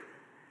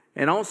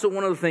And also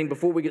one other thing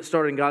before we get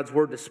started in God's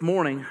Word this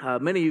morning,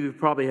 many of you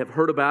probably have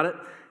heard about it,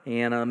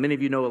 and many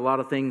of you know a lot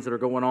of things that are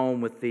going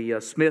on with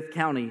the Smith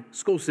County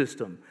school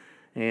system.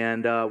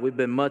 And we've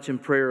been much in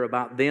prayer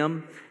about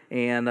them.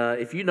 And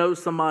if you know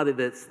somebody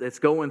that's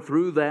going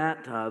through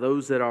that,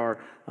 those that are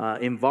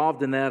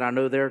involved in that, I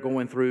know they're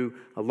going through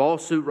a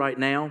lawsuit right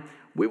now.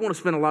 We want to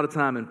spend a lot of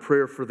time in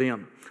prayer for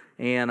them.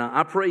 And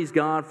I praise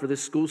God for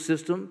this school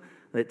system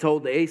that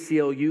told the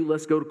ACLU,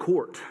 let's go to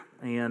court.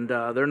 And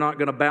they're not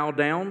going to bow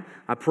down.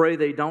 I pray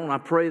they don't. I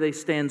pray they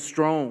stand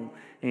strong.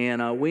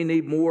 And we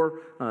need more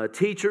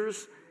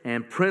teachers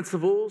and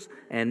principals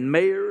and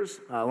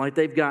mayors like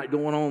they've got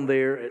going on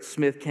there at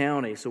Smith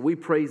County. So we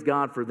praise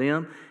God for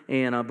them.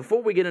 And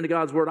before we get into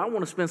God's Word, I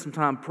want to spend some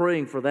time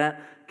praying for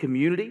that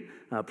community,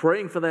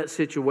 praying for that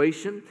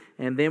situation,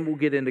 and then we'll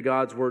get into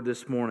God's Word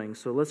this morning.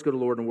 So let's go to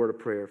the Lord in a word of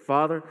prayer.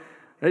 Father,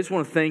 I just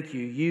want to thank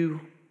you.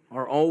 You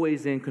are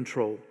always in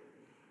control.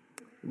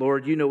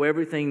 Lord, you know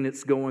everything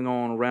that's going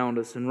on around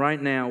us. And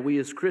right now, we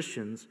as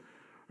Christians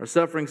are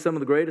suffering some of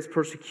the greatest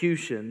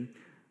persecution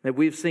that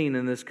we've seen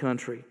in this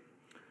country.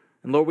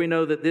 And Lord, we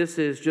know that this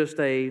is just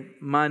a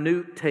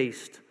minute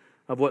taste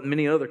of what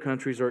many other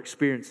countries are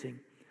experiencing.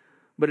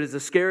 But it's a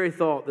scary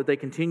thought that they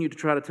continue to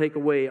try to take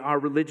away our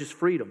religious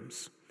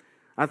freedoms.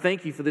 I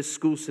thank you for this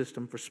school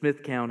system, for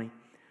Smith County.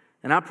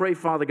 And I pray,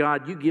 Father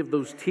God, you give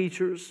those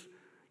teachers,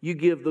 you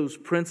give those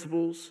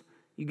principals,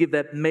 you give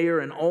that mayor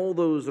and all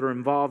those that are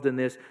involved in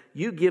this,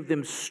 you give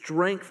them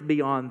strength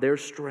beyond their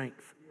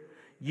strength.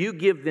 You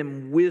give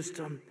them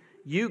wisdom.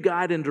 You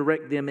guide and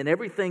direct them in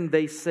everything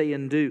they say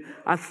and do.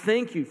 I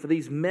thank you for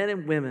these men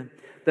and women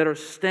that are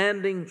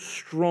standing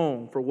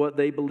strong for what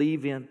they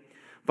believe in.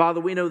 Father,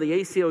 we know the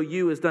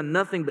ACLU has done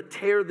nothing but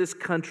tear this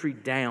country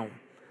down.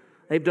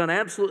 They've done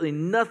absolutely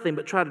nothing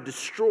but try to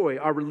destroy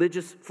our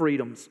religious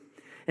freedoms.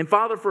 And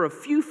Father, for a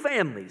few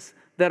families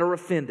that are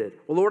offended,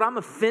 well, Lord, I'm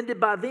offended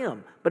by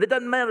them, but it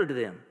doesn't matter to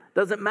them.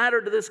 Doesn't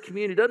matter to this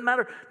community.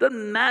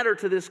 Doesn't matter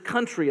to this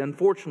country,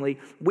 unfortunately.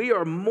 We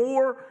are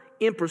more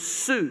in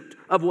pursuit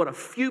of what a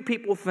few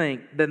people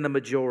think than the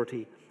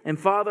majority. And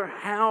Father,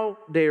 how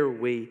dare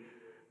we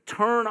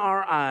turn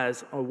our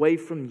eyes away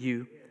from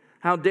you?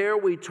 How dare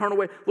we turn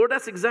away? Lord,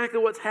 that's exactly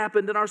what's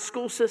happened in our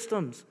school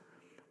systems.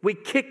 We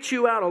kicked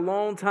you out a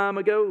long time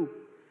ago.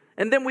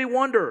 And then we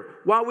wonder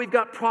why we've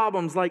got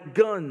problems like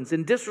guns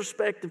and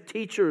disrespect of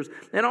teachers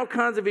and all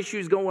kinds of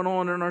issues going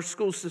on in our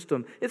school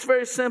system. It's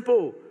very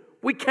simple.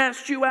 We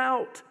cast you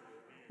out.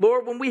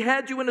 Lord, when we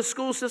had you in the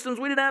school systems,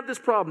 we didn't have this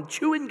problem.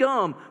 Chewing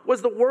gum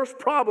was the worst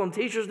problem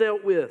teachers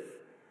dealt with.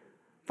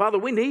 Father,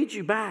 we need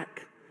you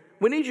back.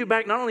 We need you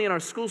back not only in our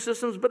school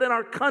systems, but in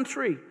our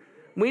country.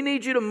 We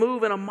need you to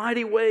move in a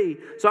mighty way.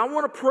 So I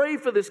want to pray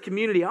for this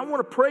community. I want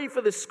to pray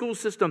for this school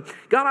system.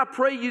 God, I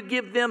pray you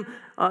give them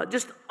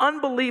just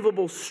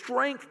unbelievable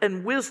strength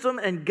and wisdom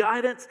and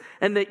guidance,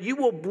 and that you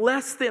will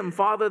bless them,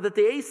 Father, that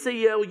the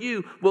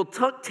ACLU will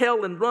tuck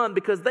tail and run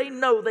because they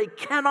know they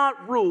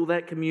cannot rule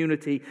that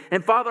community.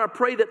 And Father, I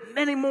pray that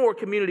many more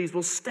communities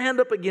will stand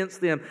up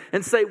against them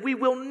and say, we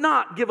will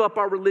not give up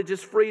our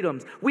religious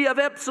freedoms. We have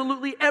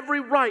absolutely every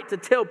right to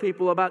tell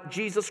people about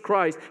Jesus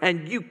Christ,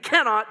 and you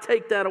cannot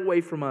take that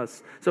away from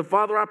us. So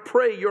Father, I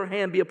pray your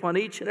hand be upon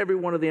each and every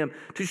one of them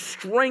to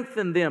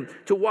strengthen them,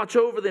 to watch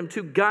over them,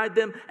 to guide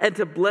them, and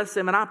to bless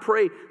them. And I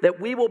pray that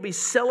we will be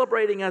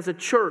celebrating as a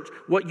church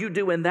what you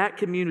do in that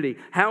community,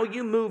 how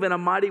you move in a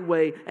mighty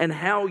way, and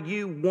how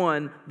you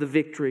won the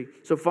victory.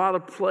 So Father,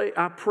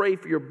 I pray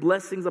for your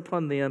blessings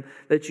upon them,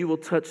 that you will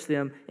touch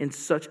them in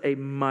such a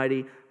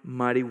mighty,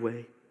 mighty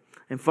way.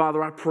 And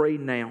Father, I pray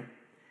now,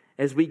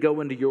 as we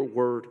go into your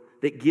word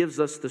that gives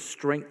us the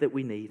strength that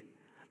we need,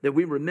 that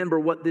we remember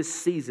what this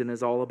season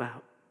is all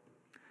about,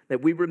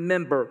 that we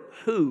remember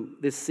who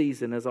this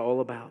season is all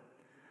about.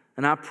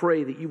 And I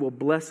pray that you will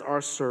bless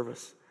our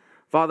service.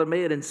 Father,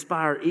 may it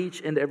inspire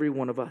each and every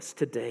one of us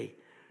today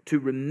to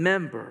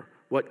remember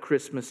what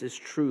Christmas is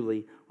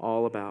truly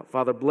all about.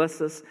 Father,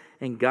 bless us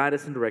and guide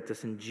us and direct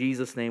us. In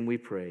Jesus' name we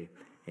pray.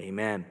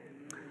 Amen.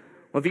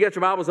 Well, if you got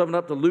your Bibles, open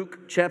up to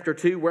Luke chapter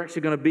 2. We're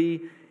actually going to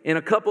be in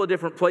a couple of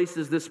different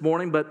places this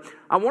morning, but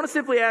I want to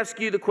simply ask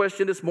you the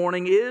question this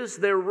morning, is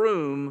there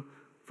room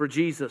for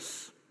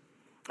Jesus?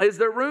 Is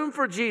there room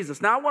for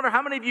Jesus? Now, I wonder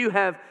how many of you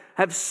have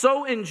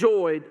so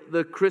enjoyed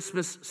the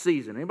Christmas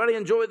season. Anybody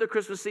enjoyed the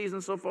Christmas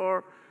season so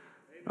far?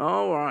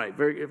 Oh, all right.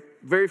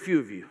 Very few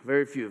of you.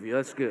 Very few of you.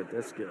 That's good.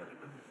 That's good.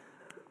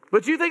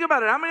 But you think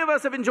about it. How many of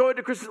us have enjoyed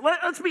the Christmas?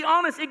 Let's be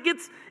honest.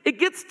 It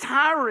gets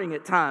tiring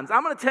at times.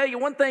 I'm going to tell you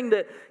one thing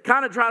that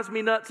kind of drives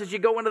me nuts is you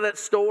go into that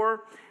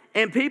store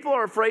and people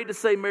are afraid to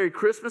say Merry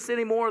Christmas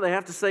anymore. They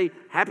have to say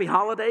Happy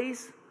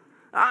Holidays.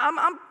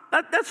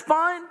 That's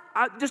fine.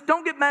 Just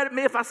don't get mad at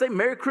me if I say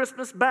Merry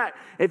Christmas back.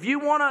 If you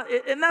want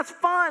to, and that's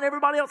fine.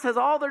 Everybody else has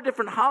all their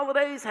different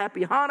holidays.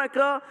 Happy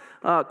Hanukkah,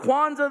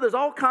 Kwanzaa. There's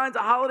all kinds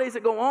of holidays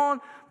that go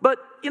on. But,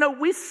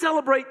 we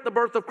celebrate the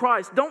birth of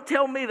Christ. Don't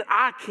tell me that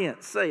I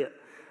can't say it.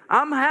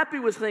 I'm happy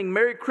with saying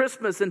Merry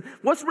Christmas. And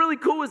what's really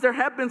cool is there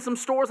have been some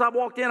stores I've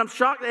walked in. I'm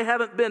shocked they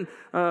haven't been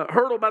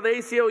hurdled by the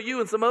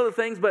ACLU and some other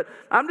things. But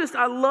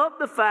I love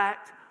the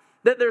fact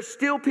that there's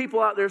still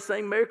people out there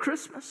saying Merry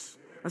Christmas.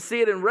 I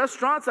see it in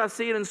restaurants. I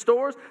see it in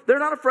stores. They're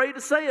not afraid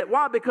to say it.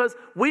 Why? Because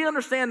we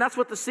understand that's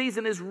what the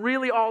season is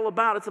really all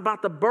about. It's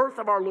about the birth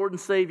of our Lord and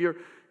Savior,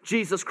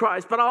 Jesus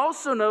Christ. But I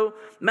also know,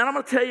 man, I'm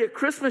going to tell you,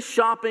 Christmas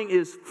shopping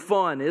is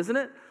fun, isn't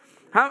it?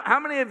 How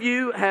many of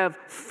you have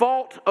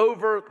fought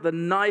over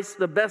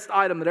the best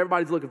item that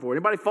everybody's looking for?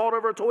 Anybody fought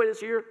over a toy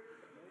this year?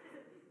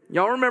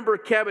 Y'all remember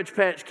Cabbage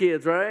Patch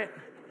Kids, right?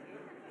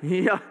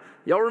 Yeah.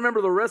 Y'all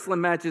remember the wrestling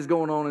matches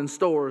going on in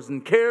stores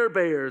and Care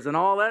Bears and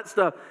all that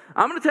stuff.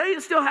 I'm going to tell you,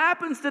 it still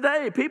happens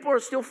today. People are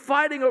still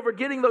fighting over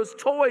getting those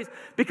toys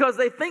because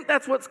they think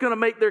that's what's going to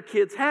make their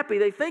kids happy.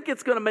 They think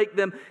it's going to make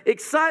them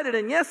excited.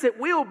 And yes, it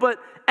will, but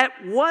at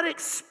what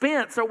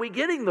expense are we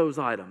getting those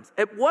items?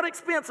 At what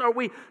expense are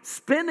we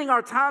spending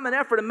our time and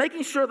effort and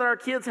making sure that our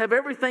kids have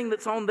everything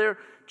that's on their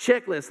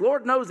checklist?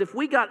 Lord knows if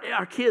we got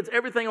our kids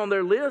everything on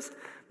their list,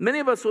 many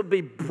of us would be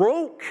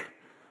broke.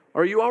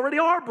 Or you already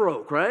are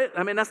broke, right?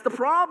 I mean, that's the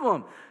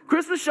problem.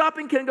 Christmas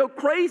shopping can go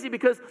crazy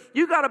because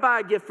you got to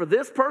buy a gift for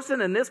this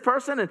person.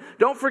 And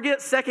don't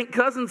forget second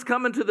cousins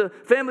coming to the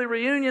family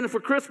reunion for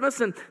Christmas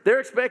and they're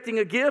expecting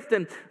a gift.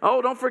 And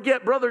don't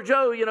forget Brother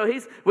Joe,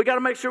 we got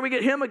to make sure we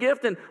get him a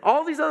gift and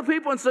all these other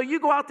people. And so you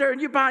go out there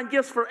and you're buying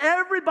gifts for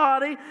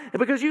everybody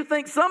because you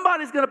think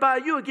somebody's going to buy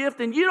you a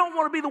gift and you don't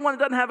want to be the one that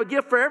doesn't have a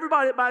gift for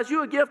everybody that buys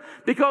you a gift,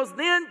 because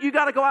then you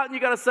got to go out and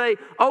you got to say,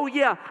 oh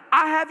yeah,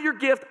 I have your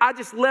gift. I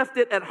just left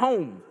it at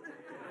home.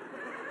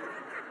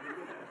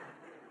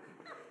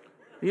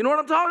 You know what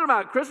I'm talking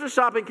about? Christmas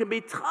shopping can be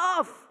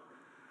tough.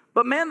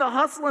 But man, the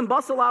hustle and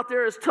bustle out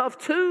there is tough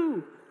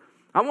too.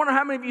 I wonder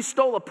how many of you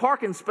stole a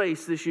parking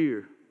space this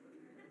year?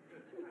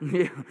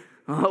 Yeah,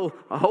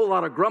 a whole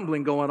lot of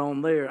grumbling going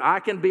on there. I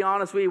can be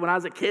honest with you, when I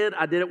was a kid,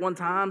 I did it one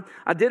time.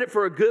 I did it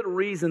for a good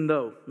reason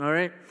though, all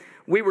right?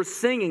 We were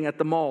singing at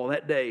the mall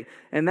that day,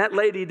 and that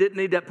lady didn't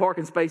need that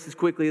parking space as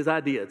quickly as I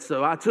did,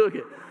 so I took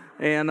it.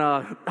 And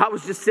I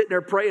was just sitting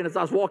there praying as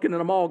I was walking in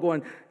the mall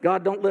going,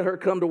 God, don't let her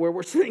come to where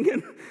we're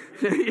singing.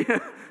 Yeah.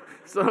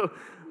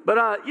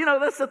 But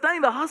that's the thing.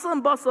 The hustle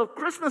and bustle of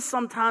Christmas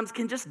sometimes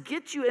can just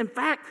get you. In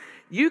fact,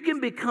 you can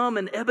become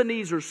an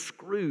Ebenezer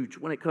Scrooge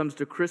when it comes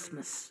to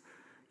Christmas.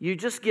 You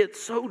just get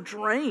so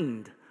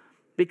drained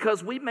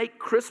because we make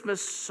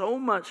Christmas so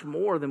much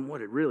more than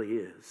what it really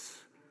is.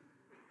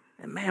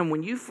 And man,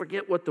 when you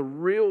forget what the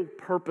real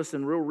purpose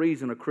and real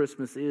reason of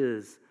Christmas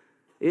is,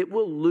 you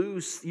will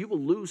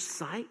lose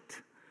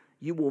sight.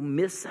 You will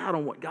miss out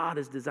on what God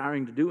is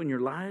desiring to do in your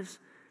lives.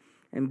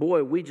 And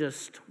boy, we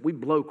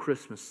blow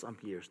Christmas some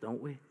years,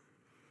 don't we?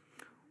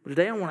 But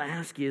today I want to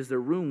ask you, is there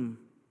room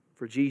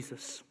for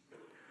Jesus?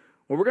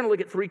 Well, we're going to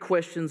look at 3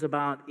 questions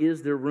about,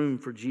 is there room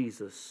for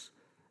Jesus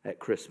at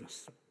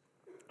Christmas?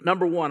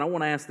 Number 1, I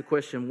want to ask the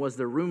question, was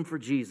there room for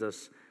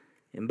Jesus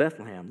in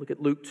Bethlehem? Look at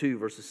Luke 2,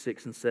 verses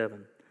 6 and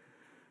 7.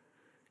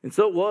 And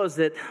so it was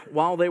that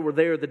while they were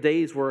there, the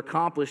days were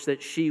accomplished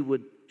that she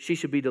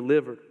should be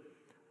delivered.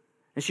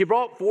 And she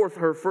brought forth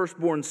her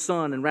firstborn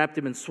son and wrapped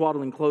him in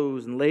swaddling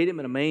clothes and laid him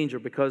in a manger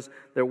because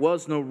there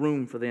was no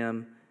room for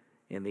them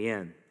in the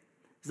inn.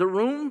 Is there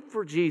room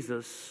for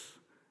Jesus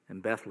in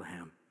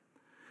Bethlehem?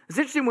 It's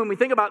interesting when we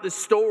think about this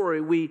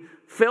story, we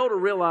fail to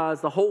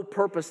realize the whole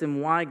purpose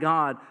and why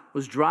God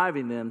was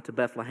driving them to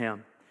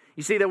Bethlehem.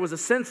 You see, there was a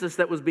census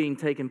that was being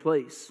taken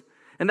place.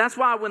 And that's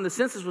why when the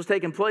census was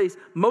taking place,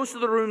 most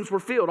of the rooms were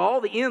filled. All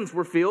the inns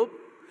were filled.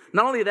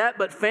 Not only that,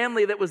 but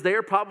family that was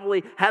there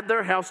probably had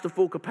their house to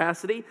full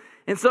capacity.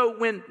 And so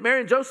when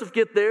Mary and Joseph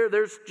get there,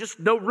 there's just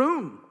no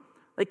room.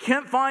 They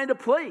can't find a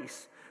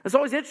place. It's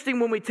always interesting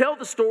when we tell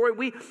the story,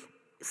 we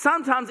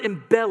sometimes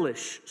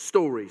embellish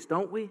stories,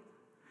 don't we?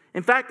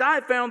 In fact, I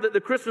have found that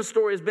the Christmas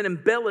story has been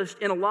embellished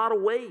in a lot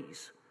of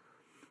ways.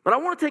 But I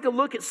want to take a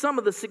look at some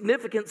of the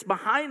significance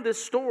behind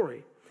this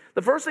story.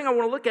 The first thing I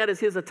want to look at is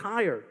his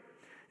attire.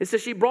 It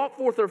says she brought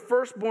forth her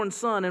firstborn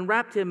son and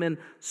wrapped him in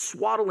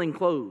swaddling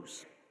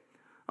clothes.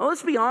 Now,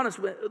 let's be honest,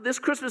 this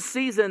Christmas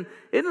season,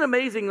 isn't it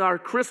amazing our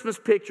Christmas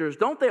pictures?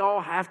 Don't they all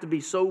have to be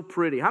so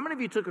pretty? How many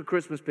of you took a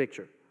Christmas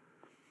picture?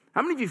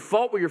 How many of you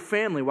fought with your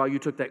family while you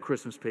took that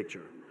Christmas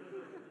picture?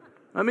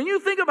 I mean, you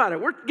think about it.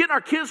 We're getting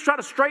our kids try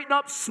to straighten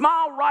up,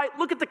 smile right,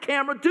 look at the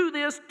camera, do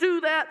this, do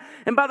that.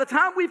 And by the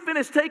time we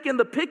finish taking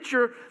the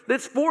picture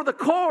that's for the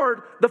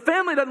card, the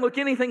family doesn't look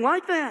anything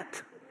like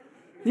that.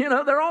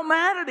 They're all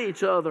mad at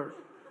each other.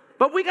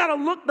 But we got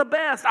to look the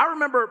best. I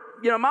remember,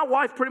 my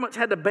wife pretty much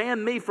had to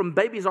ban me from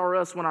Babies R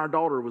Us when our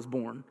daughter was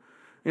born.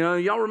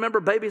 Y'all remember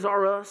Babies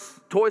R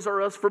Us? Toys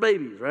R Us for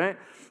babies, right?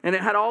 And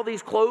it had all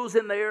these clothes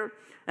in there.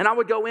 And I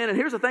would go in, and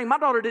here's the thing, my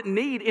daughter didn't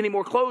need any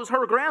more clothes.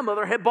 Her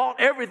grandmother had bought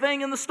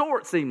everything in the store,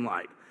 it seemed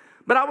like.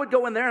 But I would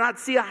go in there, and I'd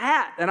see a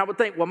hat, and I would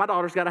think, well, my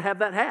daughter's got to have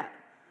that hat.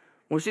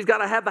 Well, she's got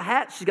to have the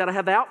hat. She's got to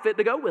have the outfit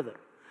to go with it.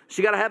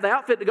 She got to have the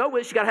outfit to go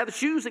with it. She got to have the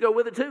shoes to go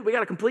with it, too. We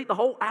got to complete the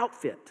whole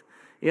outfit.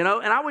 And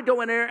I would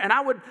go in there and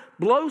I would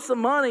blow some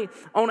money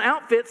on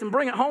outfits and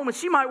bring it home, and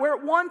she might wear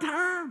it one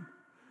time.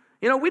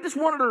 We just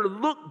wanted her to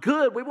look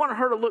good. We wanted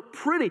her to look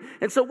pretty.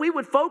 And so we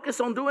would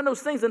focus on doing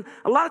those things. And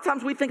a lot of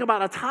times we think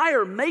about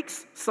attire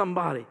makes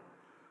somebody.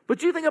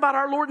 But you think about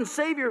our Lord and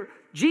Savior,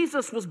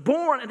 Jesus was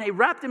born and they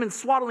wrapped him in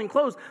swaddling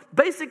clothes.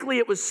 Basically,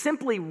 it was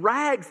simply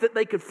rags that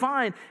they could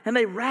find, and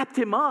they wrapped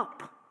him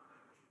up.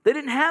 They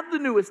didn't have the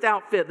newest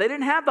outfit. They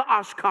didn't have the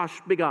Oshkosh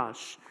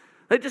Bigosh.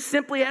 They just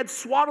simply had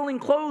swaddling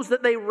clothes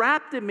that they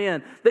wrapped him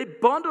in. They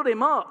bundled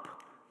him up.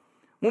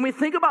 When we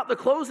think about the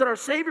clothes that our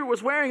Savior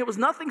was wearing, it was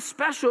nothing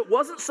special. It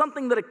wasn't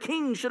something that a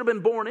king should have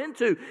been born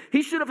into.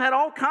 He should have had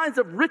all kinds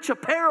of rich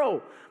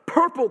apparel,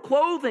 purple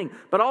clothing,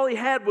 but all he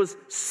had was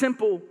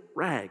simple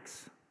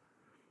rags.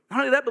 Not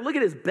only that, but look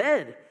at his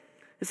bed.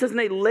 It says, and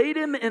they laid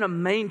him in a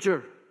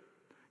manger.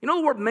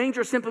 The word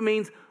manger simply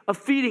means a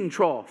feeding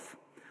trough.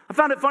 I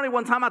found it funny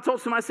one time. I told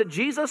somebody, I said,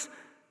 Jesus,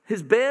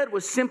 his bed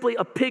was simply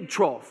a pig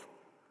trough.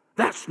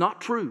 That's not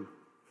true.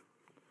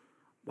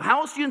 Well,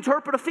 how else do you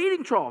interpret a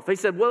feeding trough? They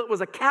said, well, it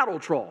was a cattle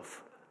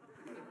trough.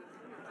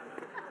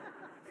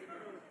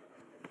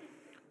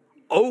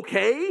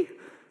 Okay,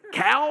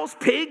 cows,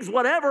 pigs,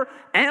 whatever,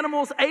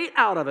 animals ate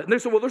out of it. And they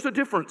said, well, there's a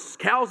difference.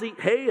 Cows eat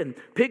hay and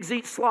pigs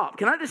eat slop.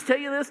 Can I just tell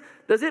you this?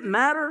 Does it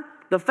matter?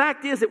 The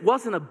fact is, it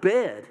wasn't a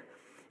bed.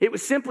 It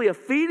was simply a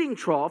feeding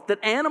trough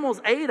that animals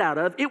ate out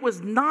of. It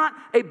was not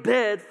a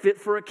bed fit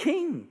for a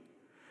king.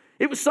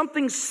 It was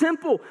something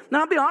simple.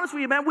 Now, I'll be honest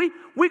with you, man.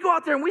 We go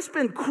out there and we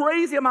spend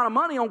crazy amount of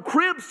money on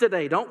cribs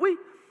today, don't we?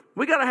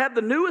 We got to have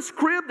the newest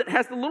crib that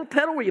has the little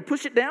pedal where you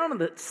push it down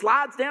and it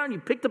slides down and you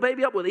pick the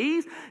baby up with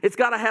ease. It's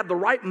got to have the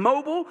right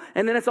mobile,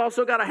 and then it's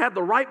also got to have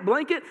the right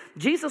blanket.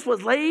 Jesus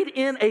was laid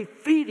in a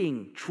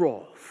feeding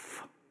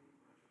trough.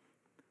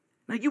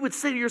 Now, you would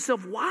say to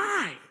yourself,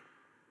 why?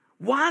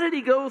 Why did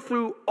he go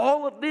through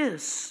all of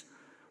this?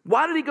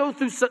 Why did he go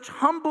through such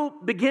humble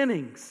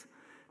beginnings?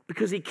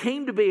 Because he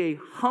came to be a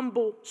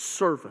humble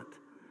servant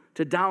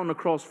to die on the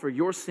cross for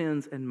your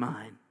sins and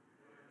mine.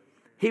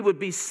 He would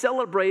be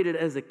celebrated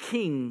as a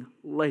king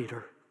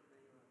later.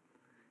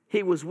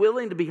 He was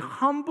willing to be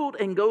humbled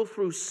and go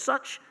through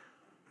such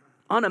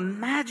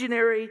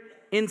unimaginary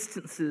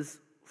instances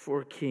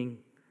for a king.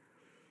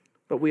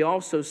 But we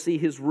also see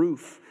his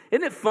roof.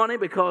 Isn't it funny?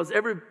 Because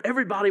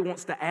everybody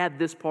wants to add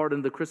this part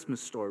in the Christmas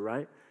story,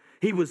 right?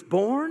 He was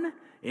born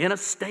in a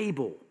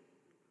stable.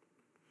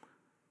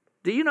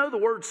 Do you know the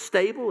word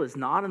stable is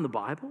not in the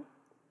Bible?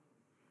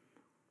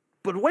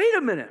 But wait a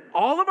minute.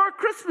 All of our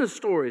Christmas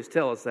stories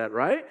tell us that,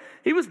 right?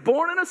 He was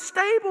born in a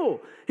stable.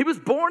 He was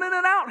born in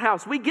an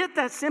outhouse. We get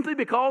that simply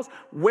because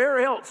where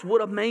else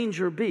would a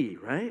manger be,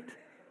 right?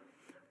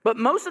 But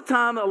most of the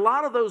time, a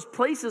lot of those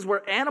places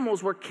where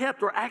animals were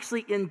kept were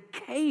actually in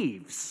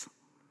caves.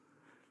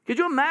 Could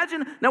you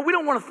imagine? Now, we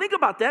don't want to think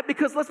about that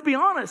because, let's be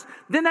honest,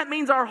 then that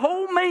means our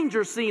whole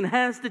manger scene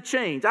has to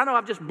change. I know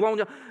I've just blown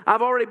you.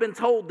 I've already been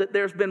told that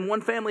there's been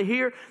one family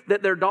here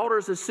that their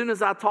daughters, as soon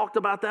as I talked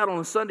about that on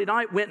a Sunday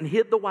night, went and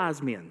hid the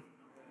wise men.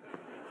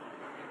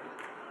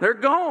 They're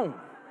gone.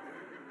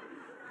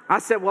 I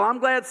said, well, I'm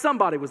glad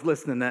somebody was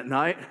listening that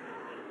night.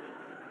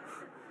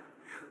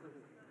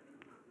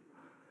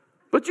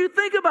 But you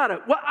think about it.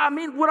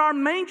 Would our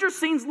manger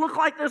scenes look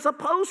like they're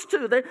supposed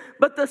to?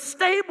 But the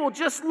stable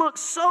just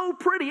looks so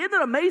pretty. Isn't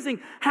it amazing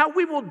how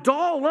we will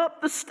doll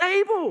up the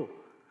stable?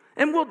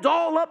 And we'll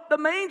doll up the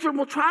manger and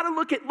we'll try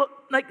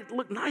to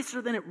look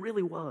nicer than it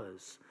really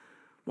was.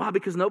 Why?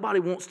 Because nobody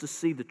wants to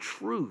see the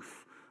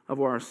truth of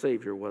where our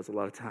Savior was a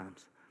lot of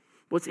times.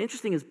 What's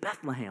interesting is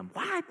Bethlehem.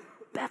 Why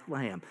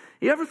Bethlehem?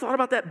 You ever thought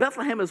about that?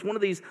 Bethlehem is one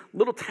of these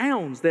little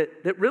towns that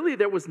really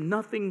there was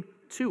nothing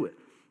to it.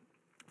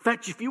 In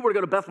fact, if you were to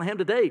go to Bethlehem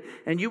today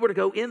and you were to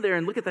go in there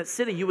and look at that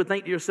city, you would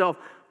think to yourself,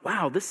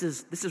 wow, this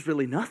is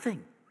really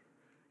nothing.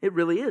 It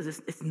really is.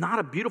 It's not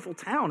a beautiful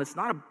town. It's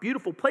not a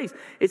beautiful place.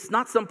 It's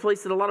not some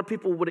place that a lot of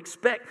people would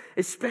expect,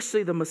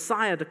 especially the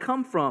Messiah, to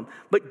come from.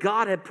 But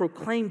God had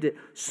proclaimed it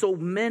so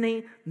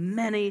many,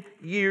 many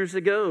years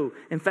ago.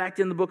 In fact,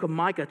 in the book of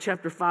Micah,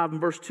 chapter 5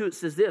 and verse 2, it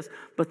says this,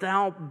 but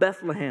thou,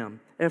 Bethlehem,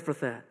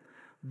 Ephrathah,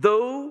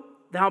 though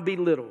thou be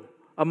little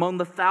among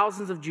the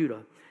thousands of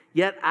Judah,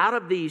 yet out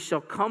of these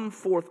shall come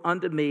forth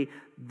unto me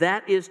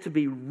that is to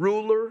be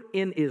ruler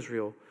in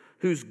Israel,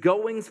 whose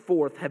goings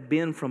forth have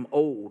been from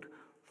old,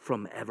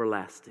 from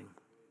everlasting.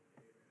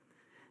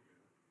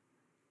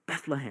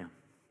 Bethlehem.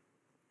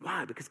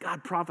 Why? Because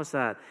God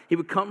prophesied he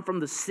would come from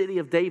the city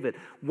of David.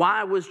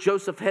 Why was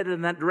Joseph headed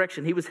in that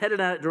direction? He was headed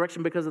in that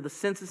direction because of the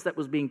census that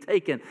was being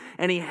taken,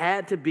 and he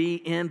had to be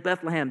in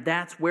Bethlehem.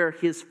 That's where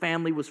his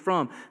family was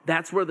from.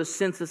 That's where the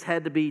census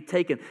had to be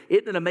taken.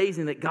 Isn't it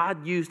amazing that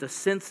God used a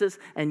census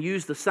and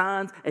used the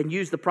signs and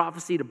used the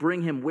prophecy to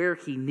bring him where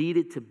he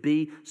needed to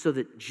be so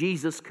that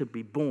Jesus could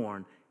be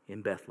born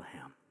in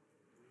Bethlehem?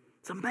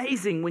 It's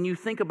amazing when you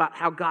think about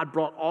how God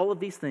brought all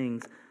of these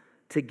things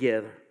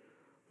together.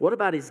 What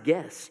about his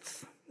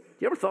guests?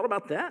 You ever thought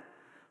about that?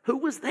 Who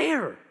was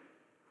there?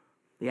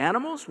 The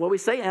animals? Well, we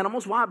say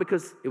animals. Why?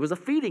 Because it was a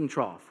feeding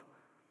trough.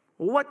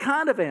 Well, what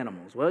kind of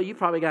animals? Well, you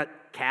probably got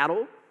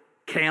cattle,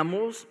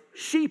 camels,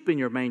 sheep in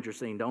your manger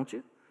scene, don't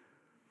you?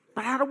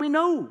 But how do we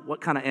know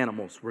what kind of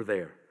animals were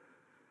there?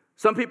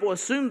 Some people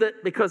assume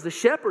that because the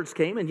shepherds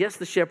came, and yes,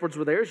 the shepherds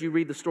were there, as you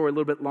read the story a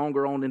little bit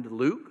longer on into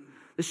Luke.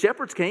 The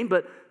shepherds came,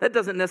 but that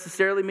doesn't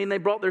necessarily mean they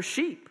brought their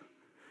sheep.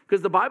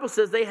 Because the Bible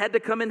says they had to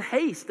come in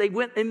haste. They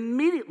went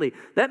immediately.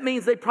 That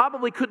means they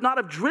probably could not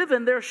have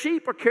driven their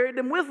sheep or carried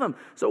them with them.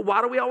 So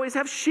why do we always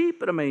have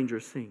sheep at a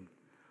manger scene?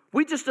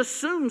 We just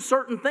assume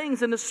certain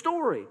things in the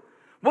story.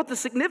 What the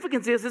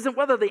significance isn't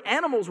whether the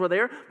animals were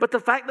there, but the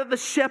fact that the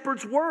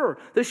shepherds were.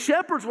 The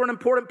shepherds were an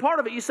important part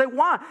of it. You say,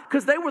 why?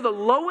 Because they were the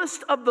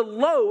lowest of the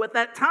low at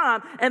that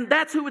time, and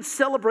that's who would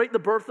celebrate the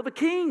birth of a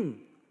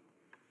king.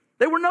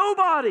 They were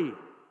nobody.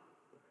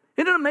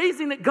 Isn't it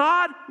amazing that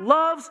God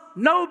loves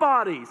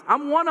nobodies?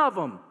 I'm one of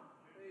them.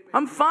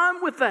 I'm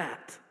fine with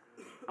that.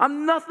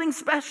 I'm nothing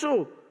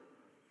special.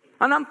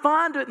 And I'm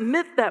fine to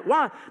admit that.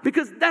 Why?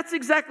 Because that's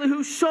exactly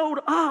who showed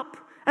up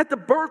at the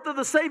birth of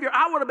the Savior.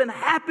 I would have been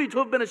happy to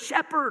have been a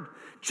shepherd,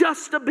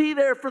 just to be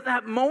there for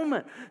that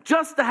moment,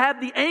 just to have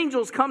the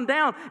angels come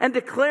down and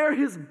declare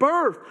his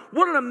birth.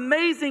 What an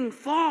amazing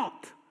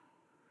thought.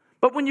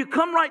 But when you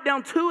come right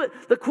down to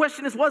it, the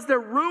question is, was there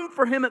room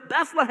for him at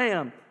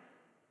Bethlehem?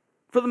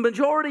 For the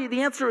majority,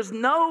 the answer is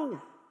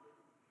no.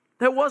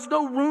 There was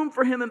no room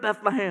for him in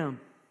Bethlehem.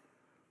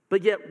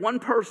 But yet one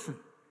person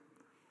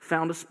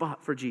found a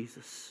spot for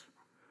Jesus.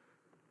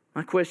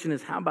 My question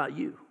is, how about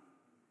you?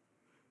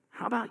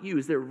 How about you?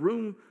 Is there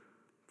room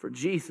for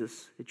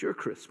Jesus at your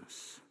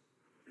Christmas?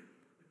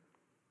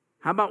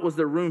 How about, was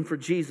there room for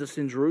Jesus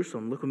in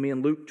Jerusalem? Look with me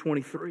in Luke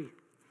 23.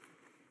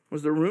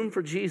 Was there room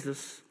for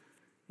Jesus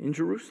in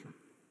Jerusalem?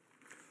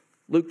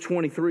 Luke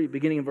 23,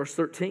 beginning in verse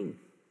 13.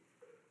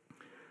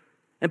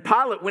 And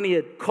Pilate, when he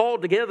had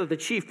called together the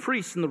chief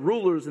priests and the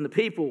rulers and the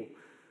people,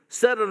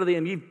 said unto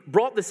them, You've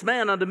brought this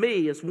man unto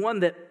me as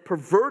one that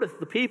perverteth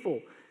the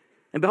people.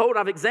 And behold,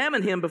 I've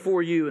examined him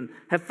before you, and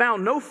have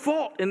found no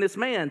fault in this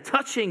man,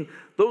 touching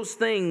those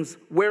things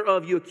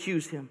whereof you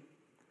accuse him.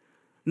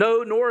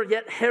 No, nor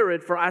yet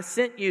Herod, for I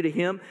sent you to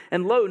him,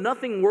 and lo,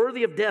 nothing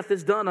worthy of death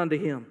is done unto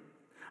him.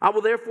 I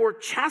will therefore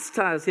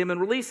chastise him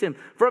and release him,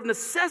 for of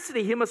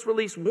necessity he must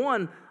release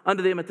one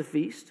unto them at the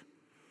feast.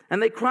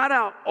 And they cried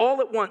out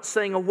all at once,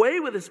 saying, Away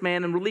with this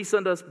man, and release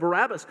unto us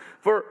Barabbas,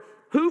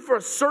 who for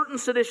a certain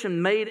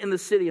sedition made in the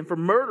city, and for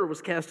murder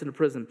was cast into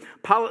prison.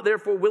 Pilate,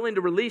 therefore, willing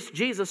to release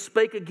Jesus,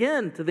 spake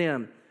again to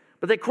them.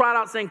 But they cried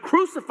out, saying,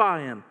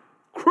 Crucify him,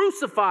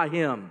 crucify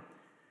him.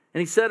 And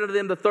he said unto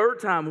them the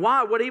third time,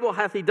 Why, what evil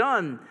hath he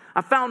done?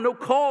 I found no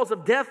cause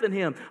of death in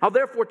him. I'll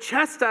therefore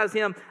chastise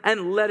him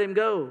and let him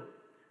go.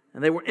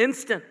 And they were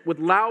instant with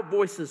loud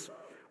voices,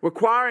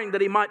 requiring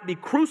that he might be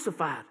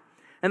crucified.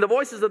 And the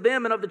voices of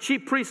them and of the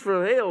chief priests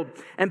prevailed.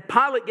 And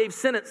Pilate gave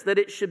sentence that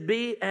it should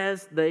be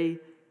as they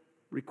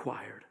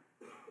required.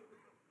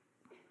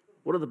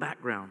 What are the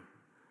background?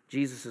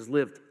 Jesus has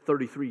lived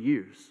 33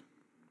 years.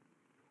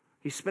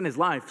 He spent his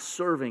life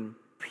serving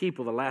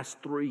people the last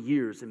 3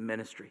 years in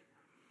ministry.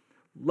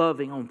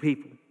 Loving on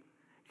people.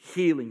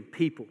 Healing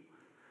people.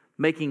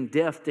 Making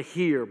deaf to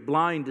hear,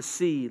 blind to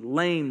see,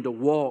 lame to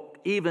walk.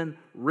 Even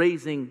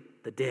raising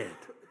the dead.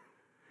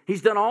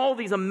 He's done all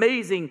these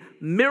amazing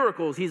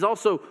miracles. He's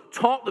also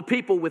taught the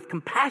people with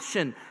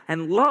compassion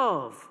and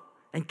love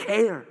and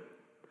care.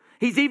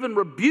 He's even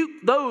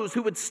rebuked those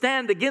who would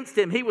stand against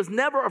him. He was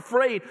never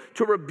afraid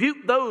to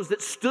rebuke those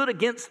that stood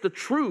against the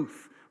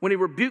truth. When he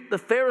rebuked the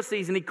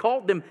Pharisees and he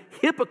called them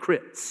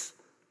hypocrites.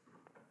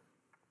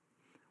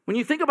 When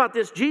you think about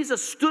this,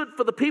 Jesus stood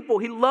for the people.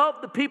 He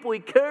loved the people. He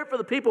cared for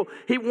the people.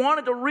 He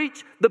wanted to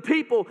reach the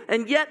people.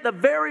 And yet the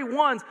very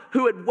ones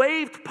who had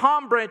waved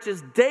palm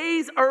branches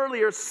days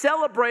earlier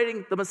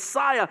celebrating the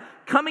Messiah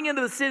coming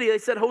into the city, they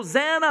said,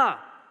 Hosanna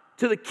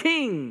to the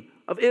King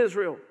of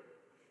Israel.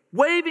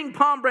 Waving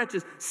palm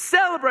branches,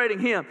 celebrating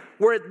him,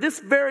 were at this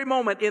very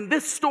moment in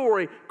this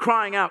story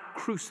crying out,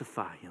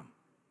 Crucify him.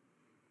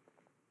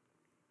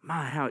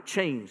 My, how it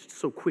changed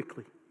so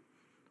quickly.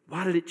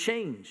 Why did it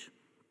change?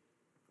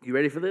 You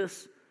ready for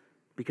this?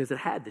 Because it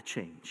had to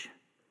change.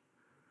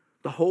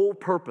 The whole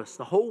purpose,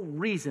 the whole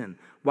reason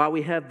why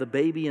we have the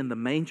baby in the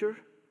manger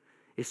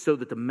is so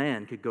that the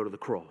man could go to the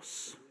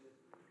cross.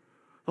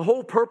 The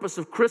whole purpose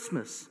of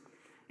Christmas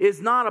is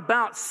not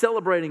about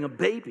celebrating a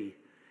baby.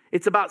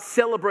 It's about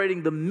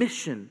celebrating the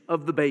mission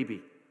of the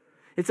baby.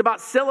 It's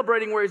about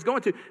celebrating where he's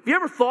going to. Have you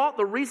ever thought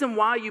the reason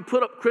why you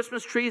put up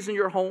Christmas trees in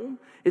your home?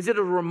 Is it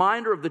a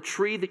reminder of the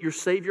tree that your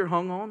Savior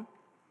hung on?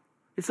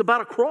 It's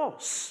about a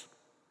cross.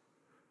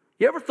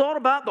 You ever thought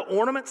about the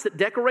ornaments that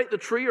decorate the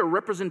tree are a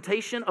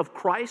representation of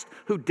Christ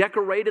who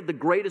decorated the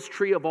greatest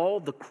tree of all,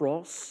 the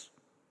cross?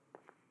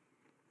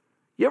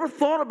 You ever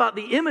thought about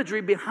the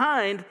imagery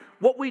behind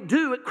what we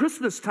do at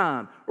Christmas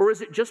time? Or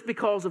is it just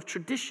because of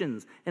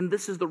traditions and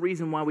this is the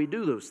reason why we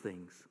do those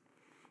things?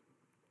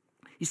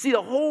 You see,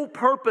 the whole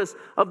purpose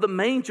of the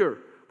manger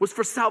was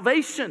for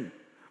salvation,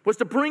 was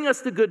to bring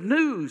us the good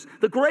news,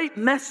 the great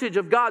message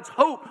of God's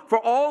hope for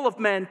all of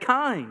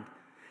mankind.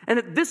 And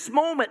at this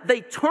moment,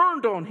 they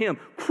turned on him,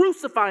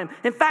 crucify him.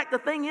 In fact, the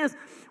thing is,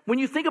 when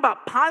you think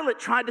about Pilate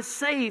tried to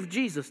save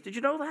Jesus, did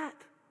you know that?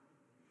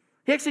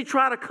 He actually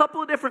tried a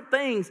couple of different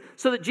things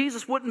so that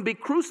Jesus wouldn't be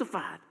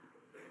crucified.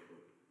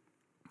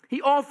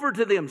 He offered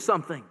to them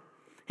something.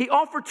 He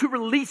offered to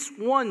release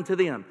one to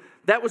them.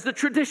 That was the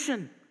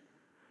tradition.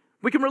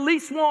 We can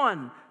release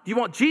one. Do you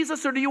want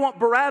Jesus or do you want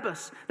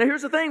Barabbas? Now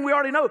here's the thing, we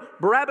already know.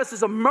 Barabbas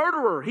is a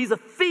murderer. He's a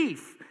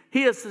thief.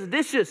 He is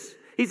seditious.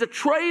 He's a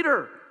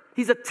traitor.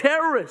 He's a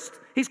terrorist.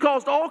 He's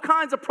caused all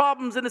kinds of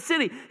problems in the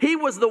city. He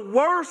was the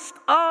worst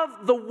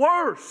of the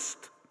worst.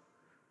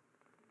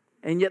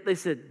 And yet they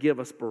said, give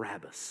us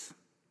Barabbas.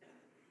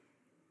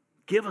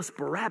 Give us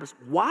Barabbas.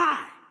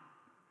 Why?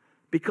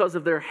 Because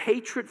of their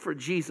hatred for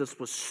Jesus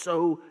was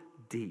so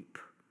deep.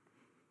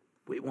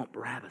 We want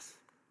Barabbas.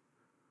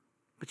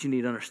 But you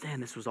need to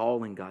understand this was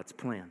all in God's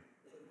plan.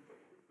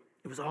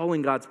 It was all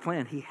in God's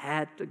plan. He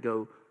had to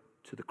go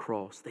to the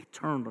cross. They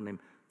turned on him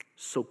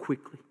so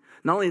quickly.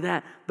 Not only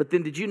that, but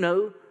then did you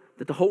know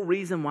that the whole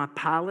reason why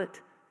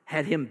Pilate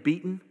had him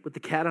beaten with the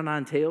cat o'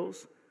 nine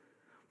tails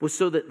was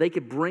so that they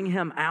could bring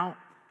him out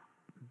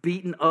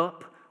beaten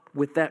up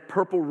with that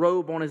purple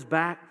robe on his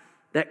back,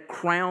 that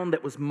crown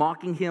that was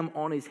mocking him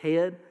on his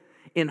head,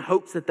 in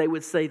hopes that they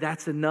would say,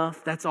 that's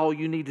enough, that's all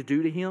you need to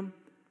do to him.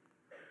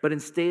 But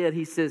instead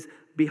he says,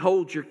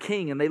 behold your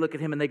king. And they look at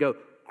him and they go,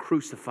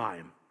 crucify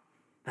him.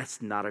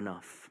 That's not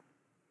enough.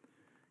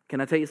 Can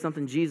I tell you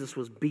something? Jesus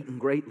was beaten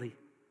greatly.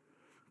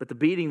 But the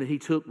beating that he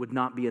took would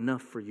not be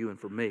enough for you and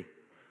for me.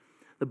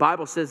 The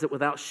Bible says that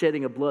without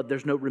shedding of blood,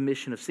 there's no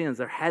remission of sins.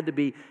 There had to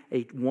be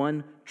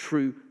one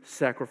true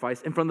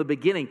sacrifice. And from the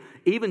beginning,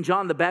 even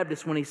John the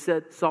Baptist, when he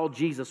saw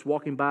Jesus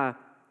walking by,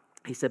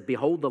 he said,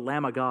 behold the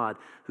Lamb of God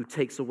who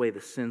takes away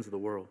the sins of the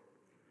world.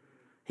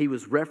 He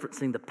was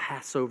referencing the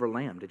Passover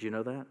lamb. Did you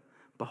know that?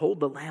 Behold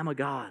the Lamb of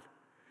God.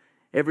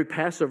 Every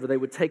Passover, they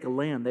would take a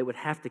lamb. They would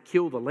have to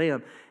kill the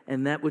lamb,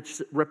 and that would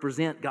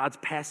represent God's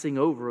passing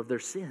over of their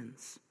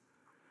sins.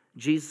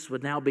 Jesus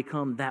would now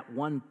become that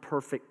one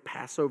perfect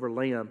Passover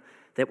lamb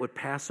that would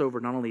pass over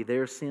not only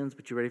their sins,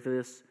 but you ready for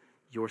this?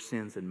 Your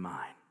sins and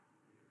mine.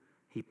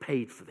 He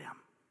paid for them.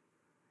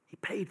 He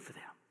paid for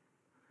them.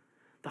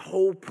 The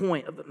whole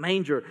point of the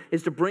manger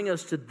is to bring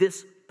us to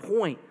this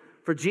point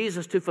for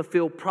Jesus to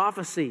fulfill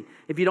prophecy.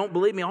 If you don't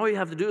believe me, all you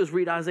have to do is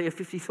read Isaiah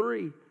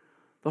 53.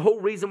 The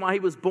whole reason why he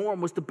was born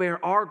was to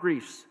bear our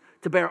griefs,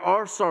 to bear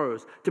our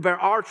sorrows, to bear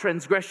our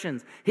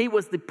transgressions. He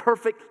was the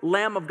perfect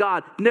Lamb of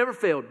God. Never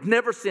failed,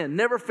 never sinned,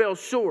 never fell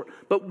short.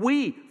 But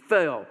we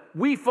fell.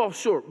 We fall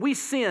short. We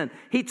sin.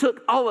 He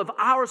took all of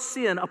our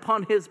sin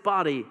upon his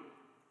body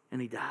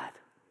and he died.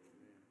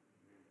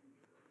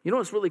 You know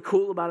what's really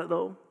cool about it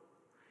though?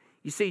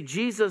 You see,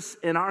 Jesus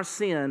in our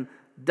sin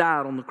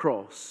died on the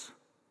cross,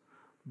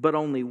 but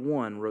only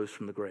one rose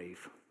from the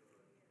grave.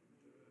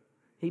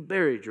 He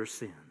buried your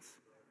sins.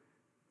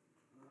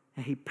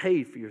 And he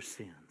paid for your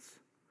sins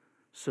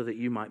so that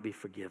you might be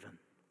forgiven.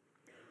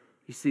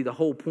 You see, the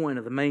whole point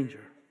of the manger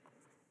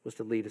was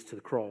to lead us to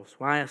the cross.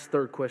 Well, I asked the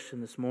third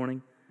question this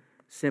morning,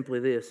 simply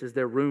this: is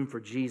there room for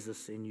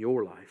Jesus in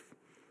your life?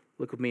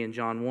 Look with me in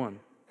John 1,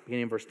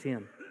 beginning in verse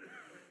 10.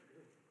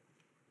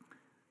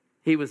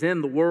 He was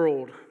in the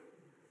world,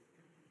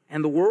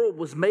 and the world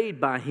was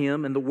made by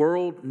him, and the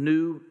world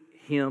knew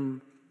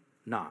him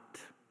not.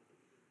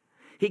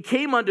 He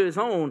came unto his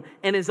own,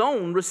 and his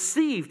own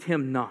received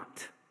him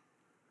not.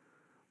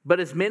 But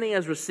as many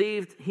as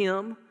received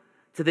him,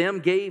 to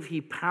them gave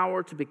he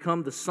power to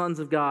become the sons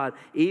of God,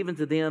 even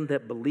to them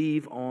that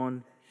believe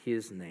on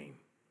his name.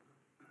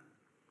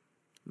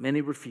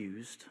 Many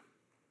refused.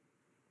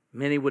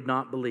 Many would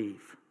not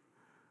believe.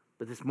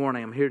 But this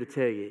morning I'm here to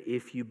tell you,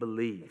 if you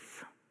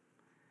believe,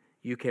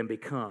 you can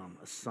become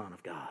a son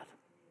of God,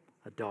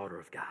 a daughter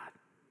of God.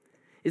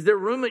 Is there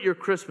room at your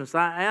Christmas?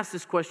 I ask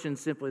this question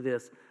simply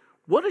this: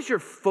 what is your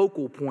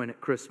focal point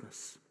at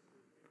Christmas?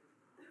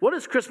 What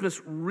is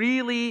Christmas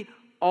really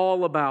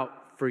all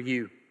about for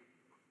you?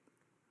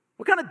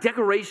 What kind of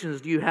decorations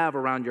do you have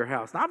around your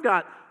house? Now, I've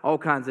got all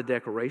kinds of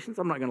decorations.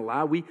 I'm not going to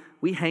lie.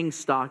 We hang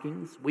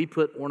stockings. We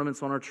put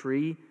ornaments on our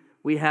tree.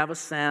 We have a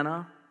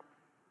Santa.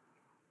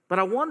 But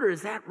I wonder,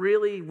 is that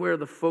really where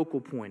the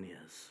focal point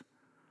is?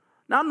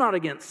 Now, I'm not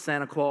against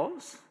Santa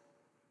Claus.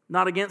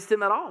 Not against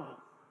him at all.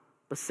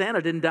 But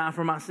Santa didn't die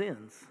for my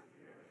sins.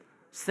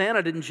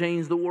 Santa didn't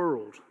change the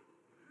world.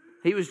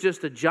 He was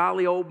just a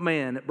jolly old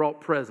man that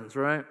brought presents,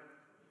 right?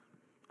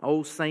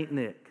 Old Saint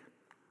Nick.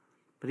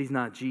 But he's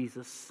not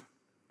Jesus.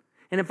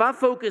 And if I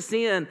focus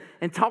in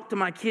and talk to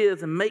my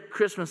kids and make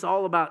Christmas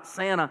all about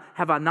Santa,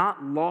 have I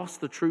not lost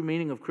the true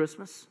meaning of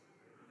Christmas?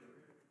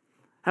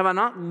 Have I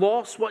not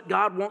lost what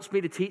God wants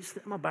me to teach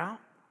them about?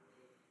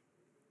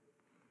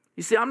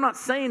 You see, I'm not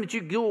saying that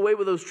you do away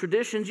with those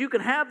traditions. You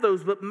can have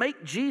those, but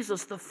make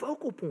Jesus the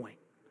focal point.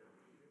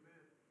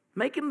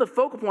 Make him the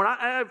focal point.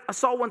 I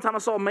saw one time,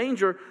 a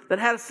manger that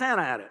had a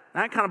Santa at it.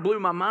 That kind of blew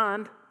my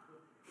mind.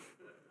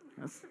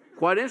 That's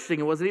quite interesting.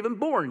 It wasn't even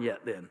born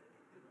yet then.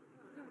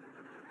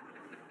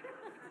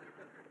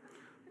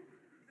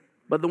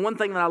 But the one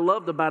thing that I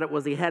loved about it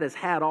was he had his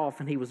hat off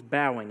and he was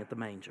bowing at the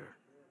manger.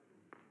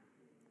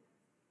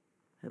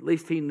 At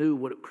least he knew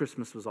what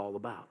Christmas was all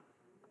about.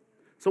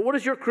 So what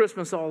is your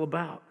Christmas all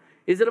about?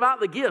 Is it about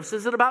the gifts?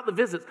 Is it about the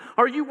visits?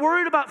 Are you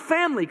worried about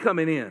family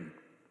coming in?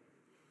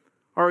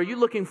 Or are you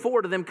looking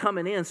forward to them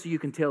coming in so you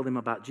can tell them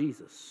about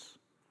Jesus?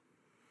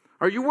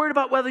 Are you worried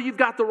about whether you've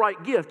got the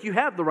right gift? You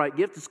have the right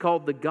gift. It's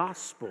called the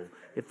gospel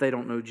if they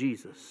don't know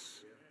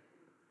Jesus.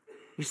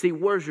 You see,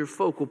 where's your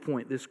focal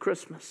point this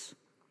Christmas?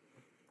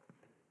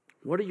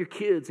 What do your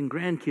kids and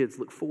grandkids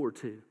look forward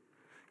to?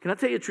 Can I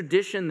tell you a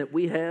tradition that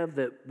we have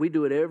that we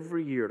do it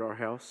every year at our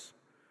house?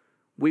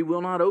 We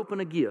will not open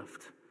a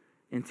gift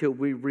until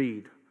we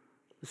read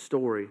the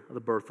story of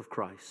the birth of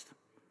Christ.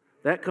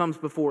 That comes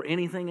before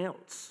anything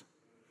else.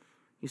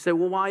 You say,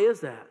 well, why is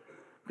that?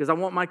 Because I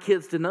want my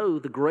kids to know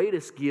the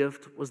greatest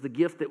gift was the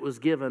gift that was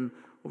given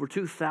over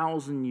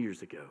 2,000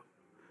 years ago,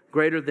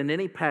 greater than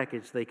any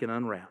package they can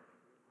unwrap.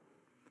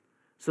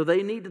 So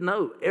they need to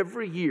know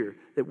every year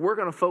that we're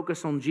going to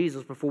focus on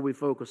Jesus before we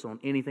focus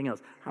on anything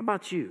else. How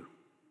about you?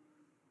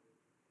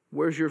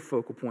 Where's your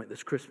focal point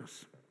this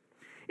Christmas?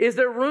 Is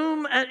there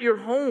room at your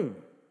home?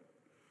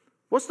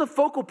 What's the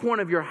focal point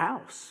of your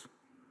house?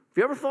 Have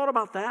you ever thought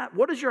about that?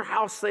 What does your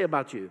house say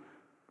about you?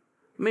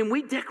 I mean,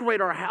 we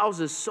decorate our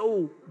houses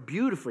so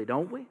beautifully,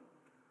 don't we?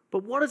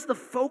 But what is the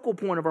focal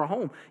point of our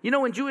home? You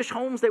know, in Jewish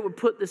homes, they would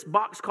put this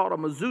box called a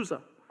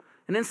mezuzah,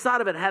 and inside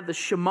of it had the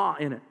Shema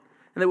in it,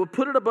 and they would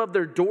put it above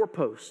their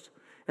doorpost.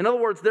 In other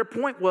words, their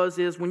point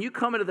is when you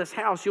come into this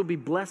house, you'll be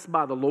blessed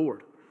by the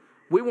Lord.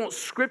 We want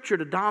Scripture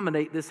to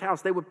dominate this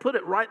house. They would put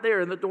it right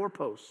there in the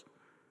doorpost.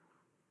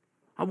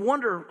 I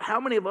wonder how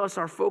many of us,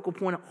 our focal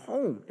point at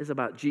home is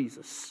about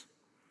Jesus.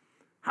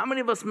 How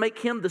many of us make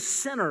him the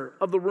center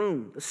of the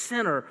room, the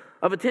center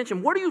of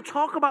attention? What do you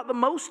talk about the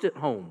most at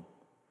home?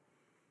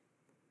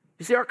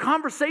 You see, our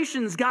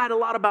conversations guide a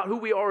lot about who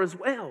we are as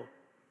well.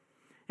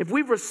 If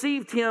we've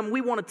received him,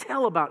 we want to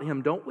tell about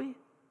him, don't we?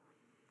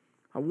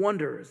 I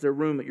wonder, is there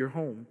room at your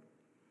home?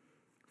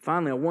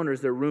 Finally, I wonder,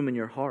 is there room in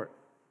your heart?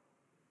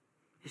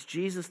 Is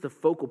Jesus the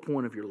focal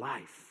point of your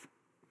life?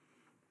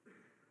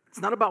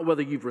 It's not about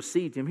whether you've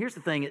received him. Here's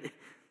the thing.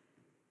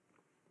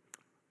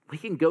 We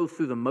can go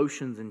through the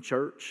motions in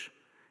church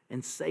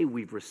and say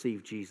we've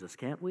received Jesus,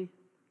 can't we?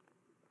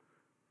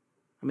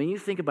 I mean, you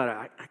think about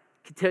it. I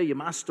could tell you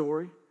my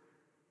story.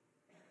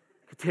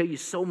 I could tell you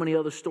so many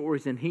other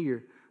stories in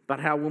here about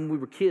how when we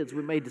were kids,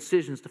 we made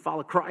decisions to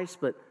follow Christ,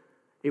 but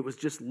it was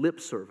just lip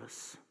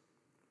service.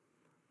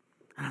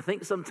 And I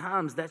think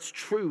sometimes that's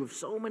true of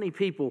so many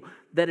people,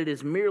 that it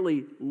is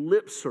merely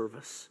lip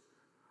service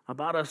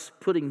about us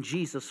putting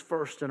Jesus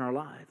first in our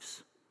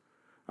lives.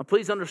 Now,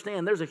 please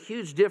understand, there's a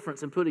huge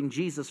difference in putting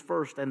Jesus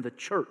first and the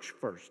church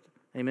first.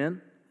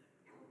 Amen?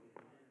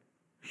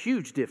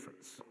 Huge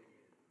difference.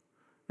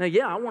 Now,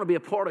 yeah, I want to be a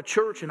part of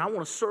church, and I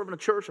want to serve in a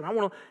church, and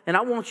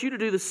I want you to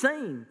do the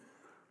same.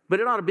 But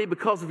it ought to be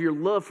because of your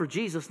love for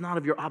Jesus, not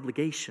of your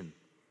obligation.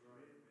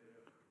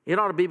 It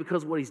ought to be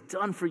because of what he's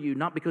done for you,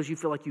 not because you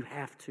feel like you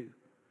have to.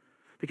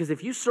 Because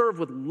if you serve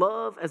with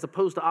love as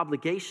opposed to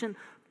obligation,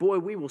 boy,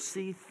 we will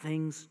see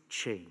things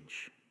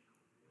change.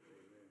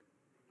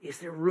 Is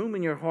there room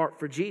in your heart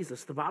for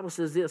Jesus? The Bible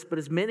says this, but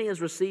as many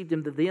as received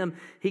him, to them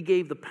he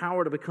gave the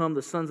power to become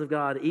the sons of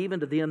God, even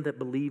to them that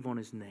believe on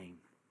his name.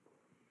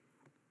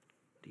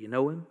 Do you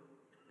know him?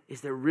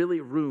 Is there really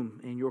room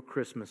in your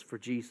Christmas for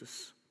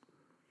Jesus?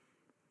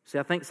 See,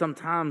 I think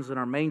sometimes in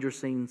our manger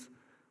scenes,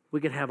 we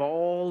could have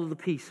all of the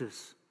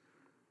pieces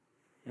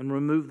and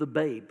remove the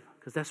babe,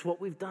 because that's what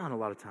we've done a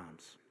lot of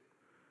times.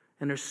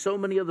 And there's so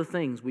many other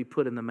things we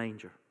put in the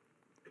manger.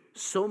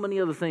 So many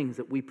other things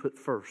that we put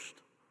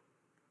first.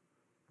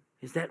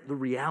 Is that the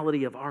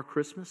reality of our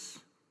Christmas?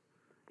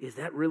 Is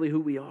that really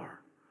who we are?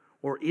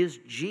 Or is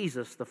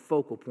Jesus the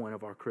focal point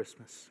of our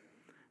Christmas?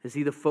 Is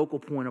he the focal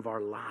point of our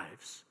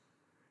lives?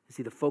 Is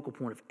he the focal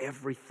point of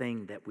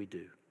everything that we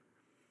do?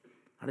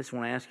 I just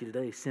want to ask you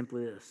today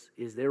simply this.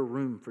 Is there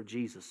room for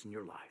Jesus in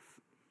your life?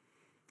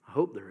 I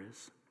hope there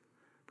is.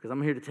 Because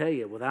I'm here to tell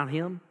you, without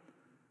him,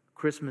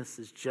 Christmas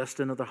is just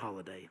another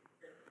holiday.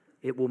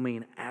 It will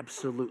mean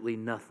absolutely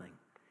nothing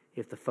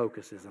if the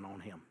focus isn't on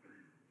him.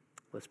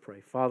 Let's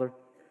pray. Father,